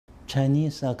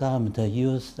Chinese government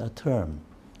used a term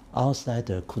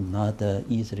outsider could not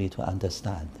easily to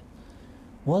understand.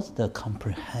 What's the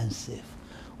comprehensive?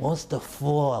 What's the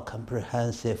full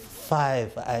comprehensive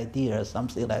 5 ideas,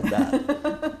 something like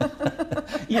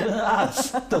that? Even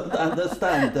us don't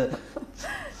understand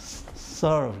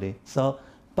thoroughly. So,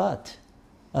 but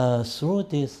through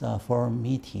this forum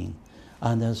meeting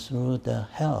and through the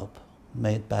help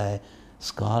made by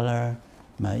scholar,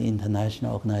 my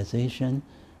international organization,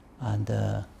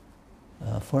 and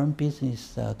foreign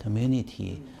business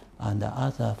community and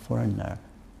other foreigner,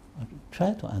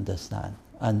 try to understand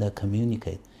and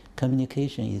communicate.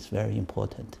 Communication is very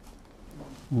important.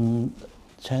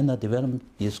 China development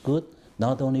is good,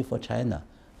 not only for China,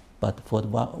 but for the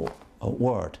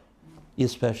world,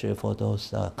 especially for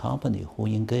those companies who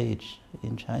engage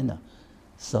in China.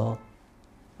 So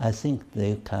I think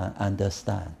they can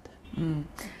understand.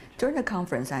 During the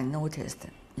conference, I noticed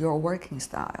your working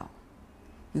style.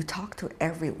 You talk to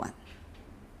everyone.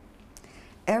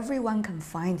 Everyone can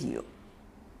find you.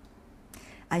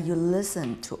 And you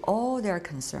listen to all their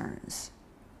concerns.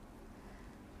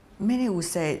 Many would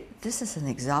say, this is an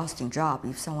exhausting job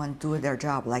if someone do their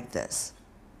job like this.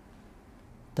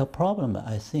 The problem,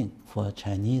 I think, for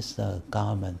Chinese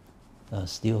government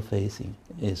still facing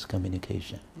is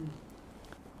communication.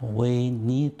 We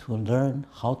need to learn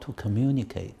how to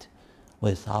communicate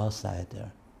with outsiders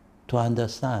to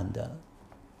understand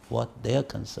what their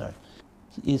concern.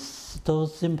 It's so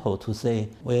simple to say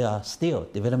we are still a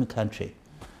developing country,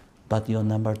 but you're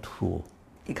number 2.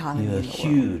 Economy you're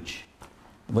huge,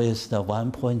 with the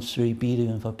 1.3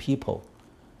 billion for people,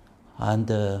 and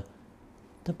the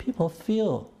people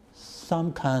feel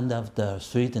some kind of the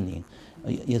threatening,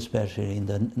 especially in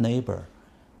the neighbor.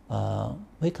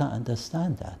 We can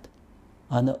understand that,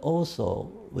 and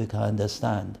also we can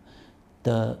understand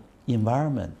the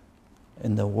environment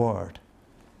in the world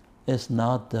is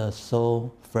not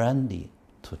so friendly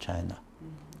to China.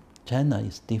 China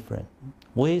is different.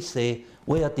 We say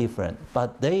we are different,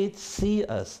 but they see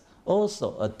us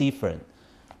also as different.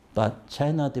 But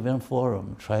China Development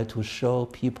Forum try to show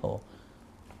people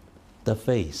the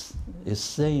face is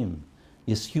same,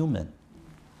 is human.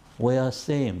 We are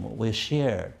same, we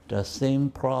share the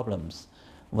same problems.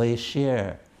 We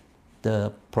share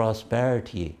the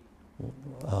prosperity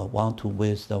want to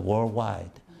with the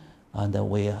worldwide, and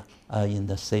we are in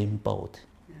the same boat.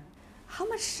 How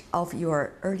much of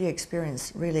your early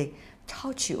experience really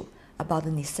taught you about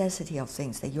the necessity of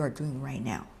things that you are doing right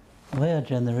now? We are a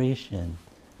generation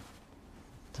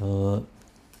to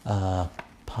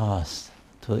pass,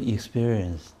 to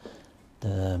experience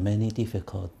the many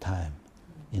difficult times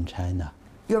in China.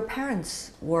 Your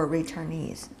parents were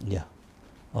returnees. Yeah,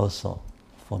 also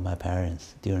for my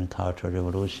parents during Cultural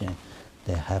Revolution,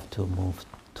 they have to move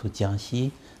to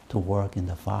Jiangxi to work in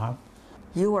the farm.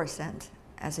 You were sent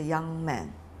as a young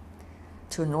man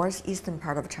to northeastern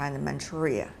part of China,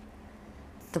 Manchuria,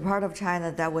 the part of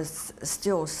China that was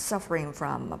still suffering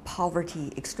from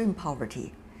poverty, extreme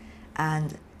poverty,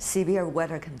 and severe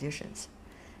weather conditions.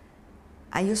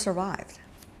 And you survived.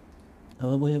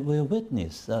 We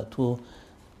witnessed to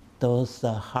those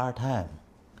hard times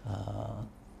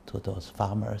to those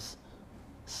farmers.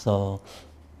 So,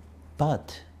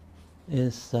 but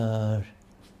it's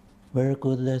very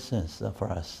good lessons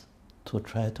for us to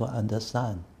try to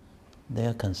understand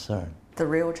their concern. The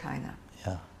real China.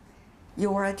 Yeah.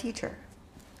 You were a teacher.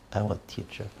 I was a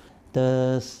teacher.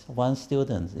 The one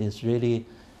student is really,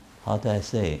 how do I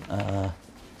say,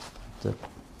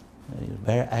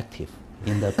 very active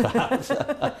in the class.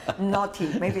 Naughty,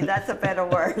 maybe that's a better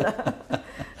word.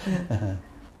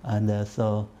 And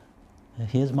so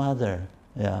his mother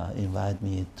invited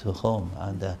me to home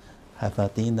and have a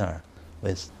dinner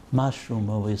with mushroom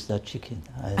with the chicken.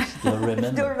 I still remember.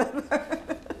 Still remember.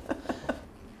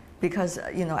 Because,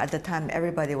 you know, at the time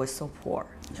everybody was so poor.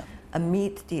 Yeah. A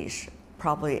meat dish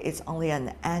probably it's only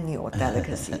an annual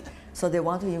delicacy. So they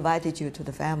want to invite you to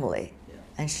the family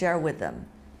and share with them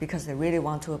because they really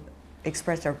want to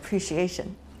express their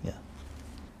appreciation. Yeah.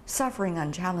 Suffering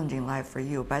and challenging life for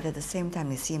you, but at the same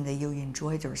time it seemed that you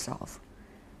enjoyed yourself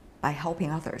by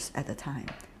helping others at the time,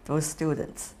 those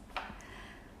students.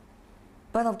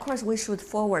 But of course we should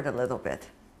forward a little bit.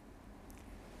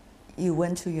 You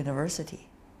went to university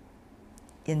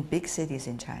in big cities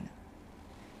in China.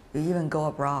 You even go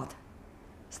abroad,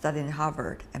 study in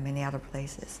Harvard and many other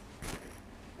places.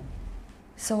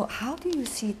 So how do you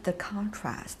see the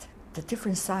contrast, the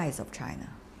different sides of China?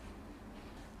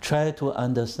 Try to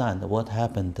understand what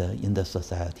happened in the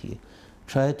society.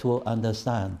 Try to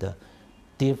understand the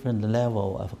different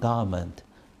level of government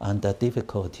and the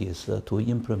difficulties to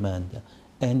implement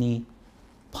any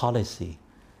policy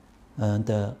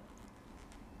and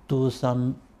do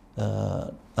some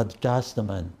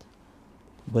adjustment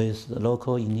with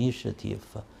local initiative,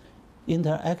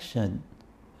 interaction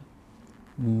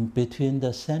between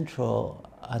the central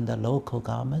and the local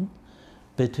government,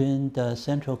 between the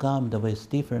central government with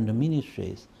different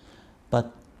ministries,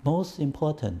 but most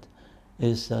important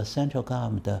is the central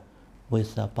government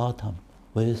with the bottom,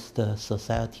 with the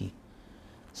society.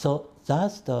 So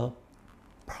that's the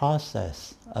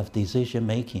process of decision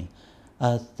making.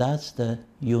 That's the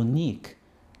unique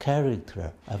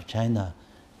character of China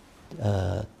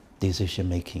decision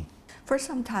making. For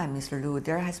some time, Mr. Lu,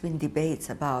 there has been debates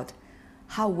about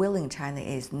how willing China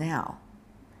is now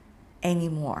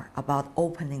anymore about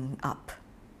opening up.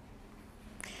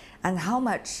 And how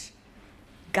much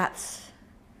guts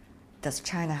does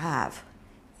China have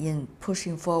in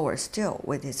pushing forward still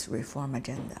with its reform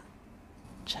agenda?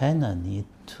 China needs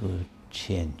to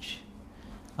change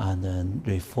and then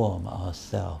reform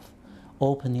ourselves.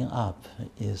 Opening up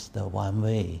is the one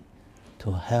way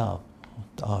to help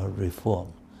our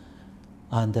reform.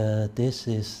 And this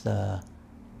is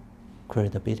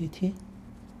credibility,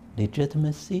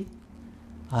 legitimacy,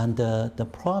 and the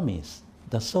promise,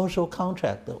 the social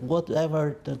contract,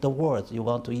 whatever the words you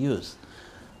want to use.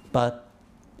 But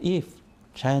if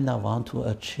China wants to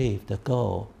achieve the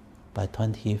goal by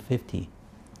 2050,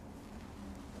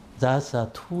 that's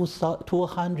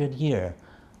 200 years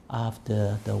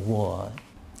after the war.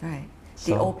 Right,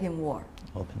 So, the Opium War.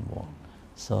 Open war.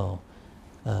 So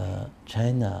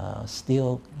China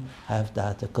still have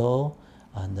that goal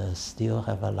and still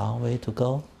have a long way to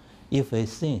go. If we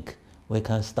think we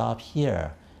can stop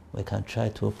here, we can try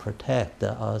to protect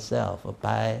ourselves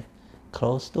by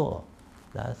closed door.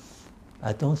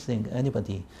 I don't think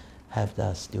anybody have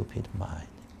that stupid mind.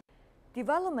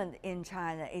 Development in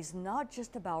China is not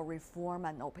just about reform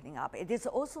and opening up. It is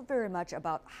also very much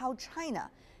about how China,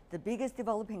 the biggest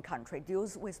developing country,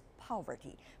 deals with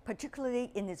poverty, particularly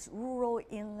in its rural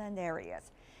inland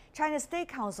areas. China's State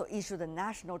Council issued a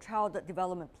National Child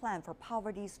Development Plan for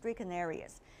Poverty-Stricken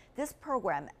Areas. This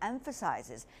program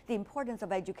emphasizes the importance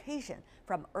of education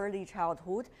from early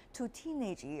childhood to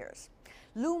teenage years.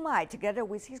 Lu Mai, together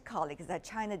with his colleagues at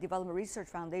China Development Research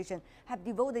Foundation, have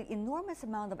devoted enormous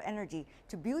amount of energy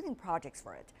to building projects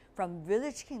for it, from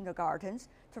village kindergartens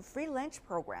to free lunch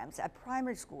programs at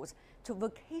primary schools to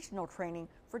vocational training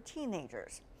for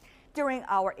teenagers. During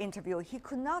our interview, he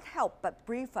could not help but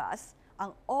brief us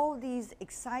on all these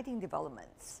exciting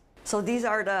developments. So these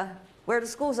are where the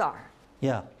schools are.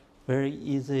 Yeah, very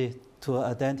easy to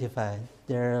identify.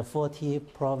 There are 40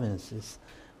 provinces,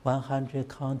 100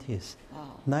 counties,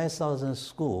 9,000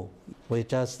 schools. We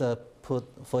just put,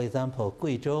 for example,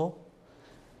 Guizhou.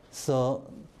 So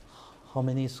how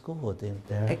many schools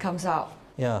there? It comes out.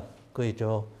 Yeah,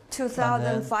 Guizhou.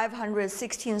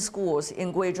 2,516 schools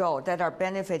in Guizhou that are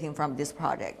benefiting from this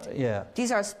project. Yeah.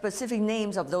 These are specific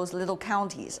names of those little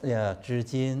counties. Yeah,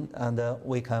 Zhijin, and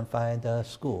we can find a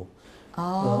school.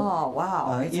 Oh,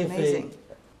 wow, it's amazing.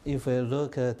 If we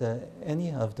look at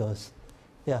any of those,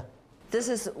 yeah. This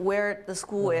is where the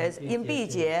school is, in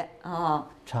Bijie.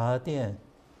 Chadian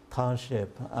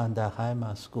Township and the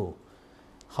Haima School.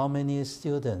 How many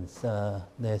students?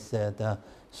 They said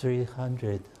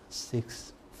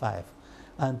 365.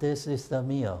 And this is the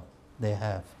meal they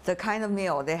have. The kind of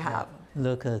meal they have. Yeah.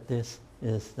 Look at this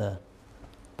is the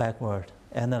backward,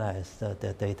 analyze the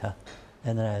data,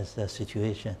 analyze the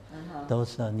situation.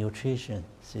 Those are nutrition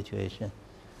situation.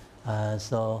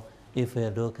 So if we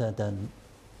look at the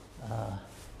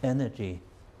energy,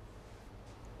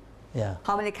 yeah.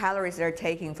 How many calories they're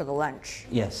taking for the lunch?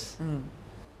 Yes.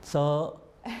 So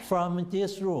from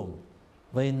this room,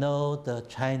 we know the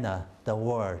China, the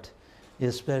world,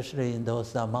 especially in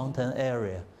those mountain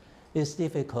areas, it's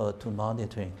difficult to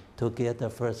monitoring, to get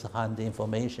the first-hand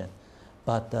information.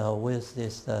 But with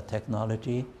this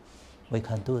technology, we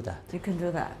can do that. You can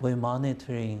do that. We're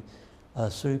monitoring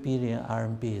 3 billion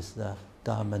RMBs the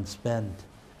government spent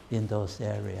in those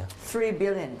areas. 3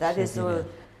 billion, that is the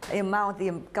amount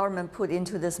the government put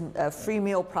into this free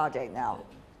meal project now.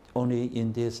 Only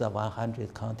in this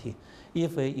 100 county.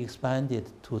 If we expand it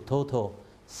to total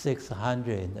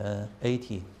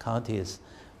 680 counties,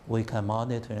 we can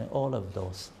monitor all of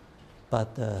those.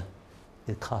 But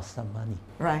it costs some money.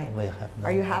 Right. We have no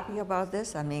Are you money. happy about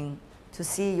this? I mean, to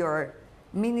see your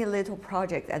mini little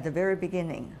project at the very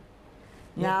beginning,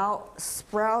 now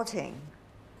sprouting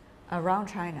around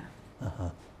China.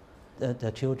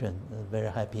 The children are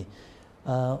very happy.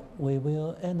 We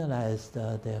will analyze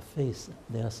their face,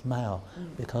 their smile,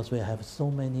 because we have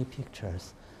so many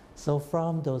pictures. So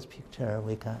from those pictures,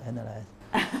 we can analyze.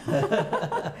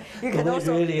 You can Are we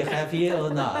also really happy or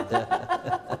not?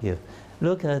 You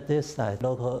look at this side,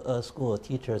 local school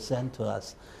teacher sent to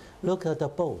us. Look at the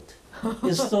boat.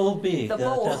 It's so big, The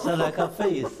bowl. just like a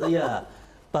face, yeah.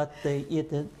 But they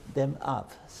eat them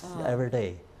up every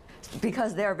day.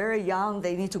 because they are very young,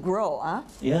 they need to grow, huh?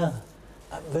 Yeah,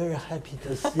 I'm very happy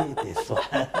to see this one.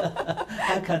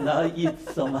 I cannot eat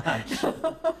so much.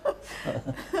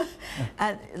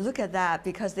 And look at that,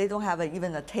 because they don't have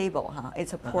even a table, huh?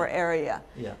 It's a poor area.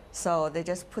 Yeah. So they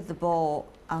just put the bowl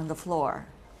on the floor.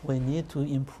 We need to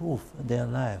improve their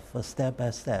life step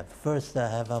by step. First,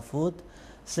 have a food.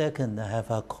 Second, have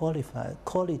a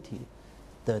quality,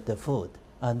 the food.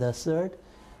 And the third,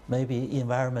 maybe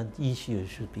environment issues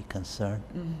should be concerned.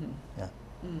 Mm-hmm. Yeah.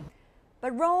 Mm.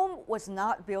 But Rome was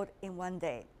not built in one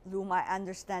day. Lu Mai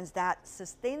understands that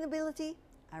sustainability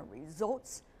and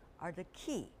results are the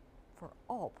key for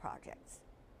all projects.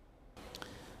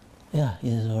 Yeah,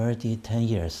 it's already 10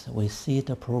 years. We see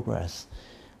the progress,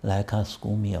 like a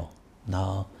school meal.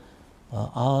 Now,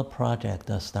 our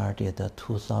project started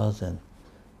 2,000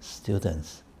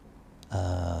 students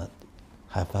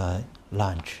have a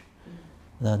lunch.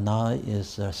 Now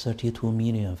is 32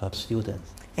 million of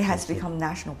students. It has become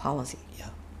national policy. Yeah.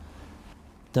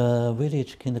 The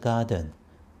village kindergarten,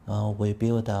 we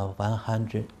built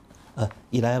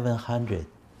 1,100.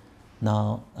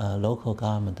 Now, local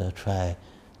government try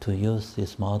to use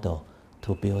this model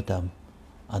to build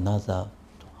another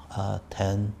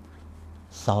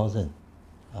 10,000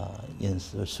 in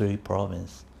 3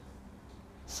 provinces.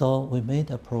 So we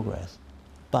made a progress,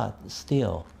 but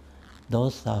still,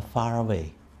 those are far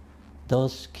away.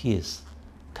 Those kids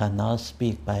cannot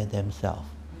speak by themselves.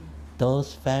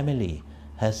 Those family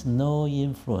has no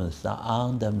influence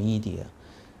on the media.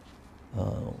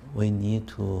 We need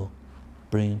to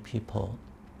bring people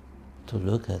to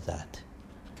look at that.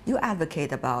 You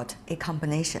advocate about a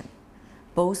combination,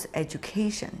 both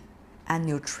education and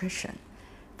nutrition.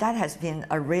 That has been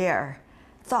a rare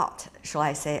thought, shall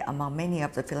I say, among many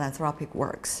of the philanthropic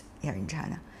works here in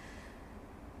China.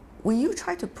 When you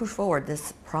try to push forward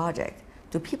this project,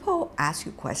 do people ask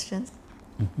you questions?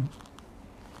 Mm-hmm.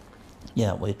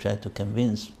 Yeah, we try to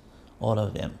convince all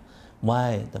of them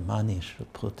why the money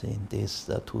should put in these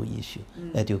 2 issues,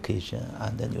 education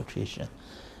and the nutrition.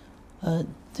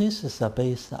 This is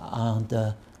based on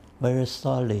the very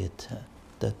solid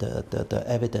the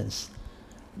evidence.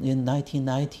 In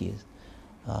 1990s,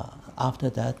 after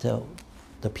that,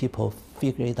 the people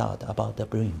figured out about the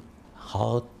brain,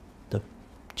 how the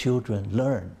children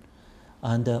learn.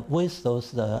 And with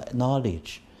those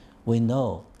knowledge, we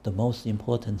know the most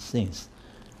important things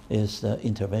is the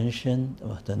intervention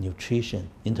of the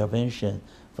nutrition, intervention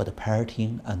for the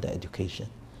parenting and the education.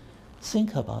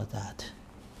 Think about that.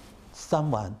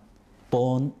 Someone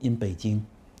born in Beijing,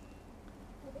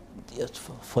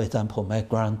 for example, my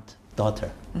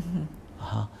granddaughter,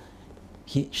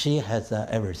 she has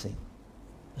everything,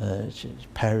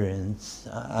 parents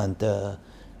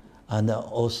and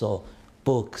also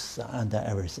books and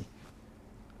everything.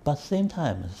 But same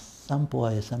time, some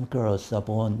boys, some girls are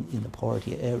born in the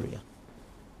poverty area.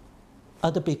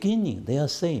 At the beginning, they are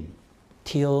same,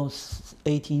 till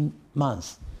 18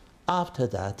 months. After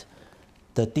that,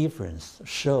 the difference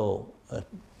show a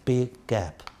big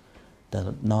gap.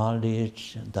 The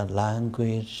knowledge, the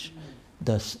language,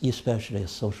 especially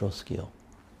social skill.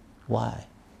 Why?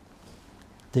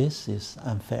 This is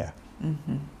unfair.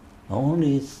 Mm-hmm. The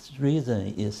only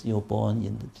reason is you're born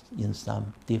in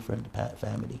some different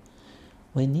family.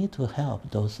 We need to help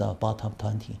those bottom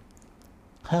 20.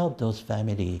 Help those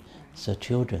families, the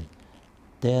children.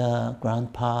 Their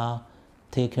grandpa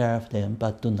take care of them,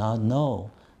 but do not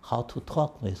know how to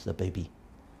talk with the baby.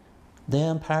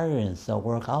 Their parents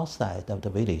work outside of the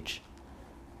village.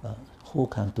 Who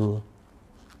can do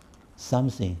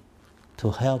something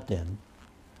to help them?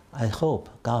 I hope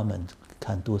government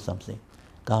can do something.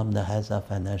 Government has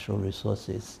financial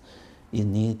resources. It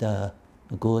needs a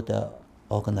good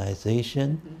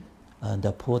organization and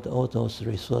put all those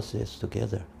resources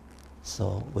together.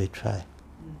 So we try.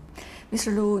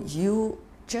 Mr. Lu, you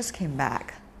just came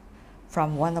back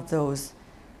from one of those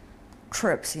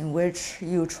trips in which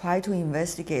you try to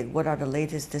investigate what are the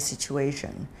latest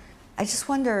situation. I just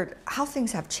wondered how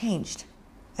things have changed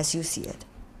as you see it.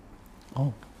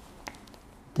 Oh,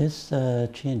 this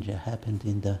change happened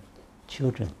in the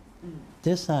children.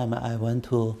 This time I went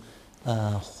to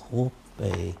Hunan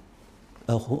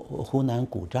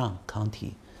Guzhang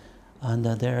County, and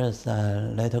there is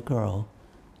a little girl.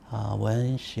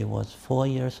 When she was 4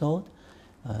 years old,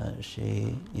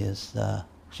 she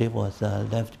was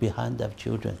left behind of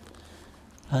children.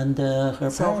 And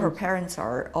her parents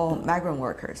are all migrant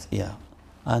workers. Yeah,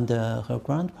 and her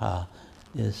grandpa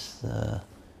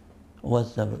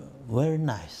was very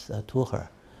nice to her,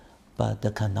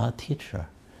 but cannot teach her.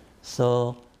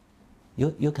 So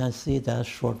you can see that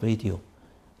short video.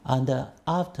 And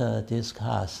after this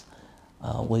class,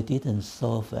 we didn't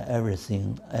solve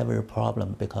every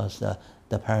problem, because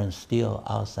the parents still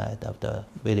outside of the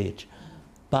village.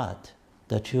 But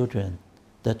the children,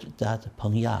 that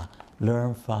Peng Ya,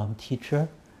 learn from teacher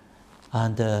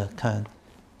and can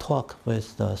talk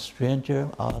with the stranger.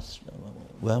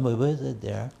 When we visit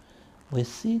there, we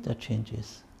see the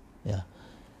changes. Yeah.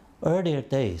 Earlier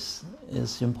days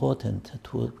is important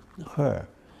to her.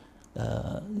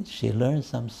 She learned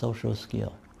some social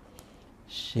skill.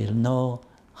 She know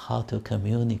how to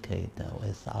communicate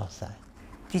with outside.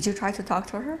 Did you try to talk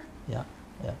to her? Yeah,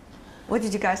 yeah. What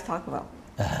did you guys talk about?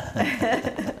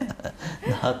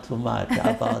 Not too much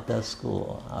about the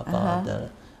school, about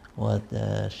what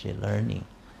she learning.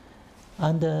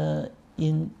 And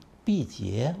in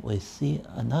Bijie, we see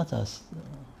another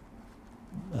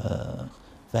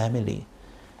family.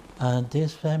 And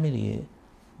this family,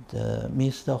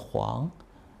 Mr. Huang,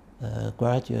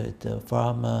 graduated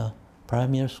from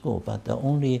primary school, but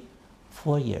only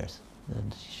 4 years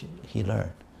he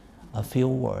learned a few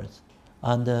words.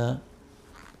 And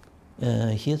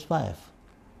his wife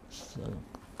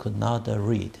could not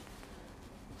read.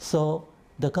 So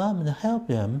the government helped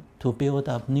him to build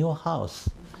up new house.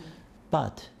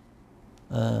 But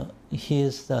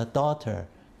his daughter,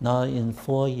 now in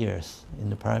 4 years in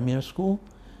the primary school,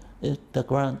 the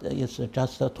grant is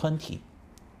just 20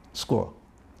 score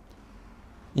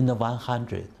in the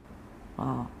 100.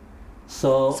 Wow.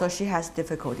 So she has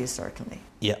difficulties, certainly.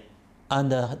 Yeah.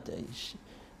 And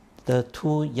the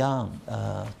two young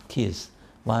kids,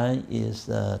 one is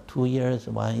 2 years,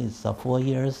 one is 4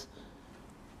 years,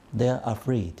 they're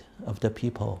afraid of the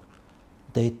people.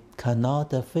 They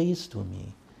cannot face to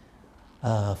me,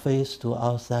 face to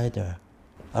outsider,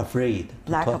 afraid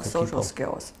to Lack talk of to social people.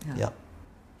 skills. Yeah.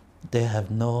 They have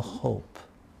no hope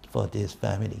for this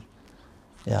family.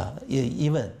 Yeah.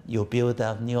 Even you build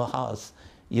a new house,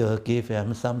 you give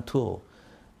them some tool,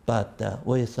 but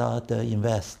without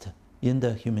invest in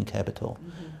the human capital,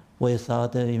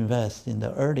 without invest in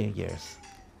the early years,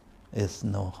 is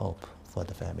no hope for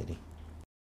the family.